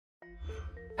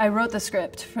I wrote the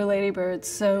script for Lady Bird,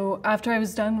 so after I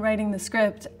was done writing the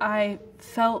script, I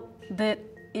felt that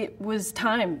it was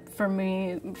time for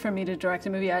me to direct a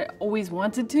movie. I always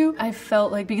wanted to. I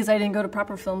felt like, because I didn't go to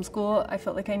proper film school, I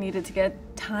felt like I needed to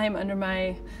get time under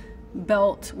my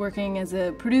belt working as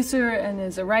a producer and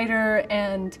as a writer,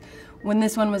 and when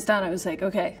this one was done, I was like,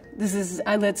 okay, this is,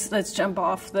 let's jump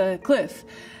off the cliff.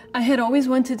 I had always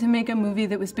wanted to make a movie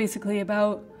that was basically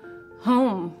about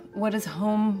home. What does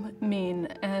home mean?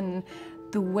 And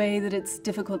the way that it's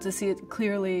difficult to see it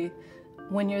clearly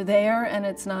when you're there, and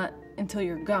it's not until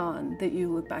you're gone that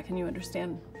you look back and you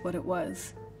understand what it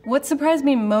was. What surprised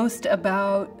me most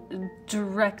about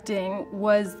directing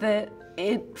was that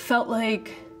it felt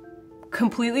like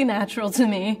completely natural to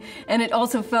me, and it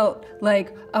also felt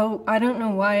like, oh, I don't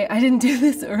know why I didn't do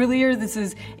this earlier. This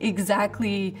is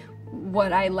exactly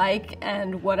what I like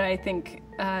and what I think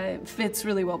fits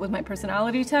really well with my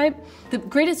personality type. The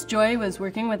greatest joy was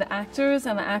working with the actors,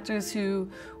 and the actors who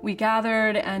we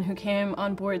gathered and who came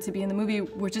on board to be in the movie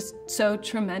were just so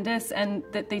tremendous, and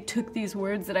that they took these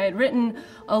words that I had written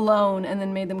alone and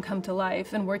then made them come to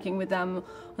life, and working with them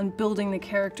on building the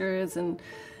characters and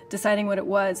deciding what it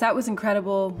was. That was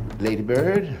incredible. Lady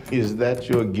Bird, is that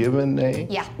your given name?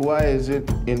 Yeah. Why is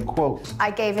it in quotes? I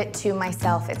gave it to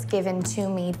myself. It's given to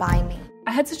me by me.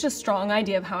 I had such a strong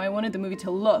idea of how I wanted the movie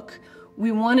to look.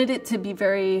 We wanted it to be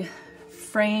very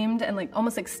framed and like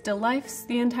almost like still lifes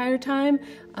the entire time.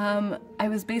 I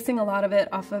was basing a lot of it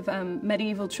off of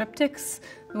medieval triptychs,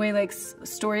 the way like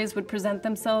stories would present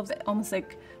themselves, almost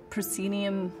like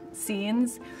proscenium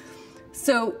scenes.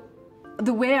 So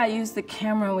the way I used the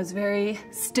camera was very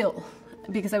still,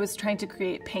 because I was trying to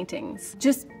create paintings.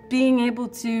 Just being able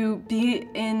to be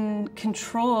in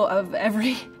control of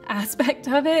every aspect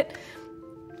of it,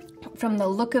 from the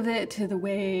look of it to the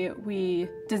way we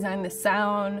design the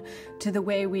sound, to the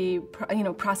way we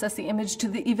process the image,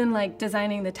 to even like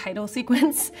designing the title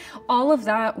sequence. All of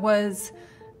that was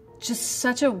just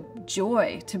such a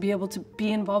joy to be able to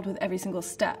be involved with every single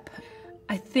step.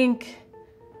 I think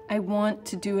I want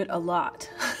to do it a lot.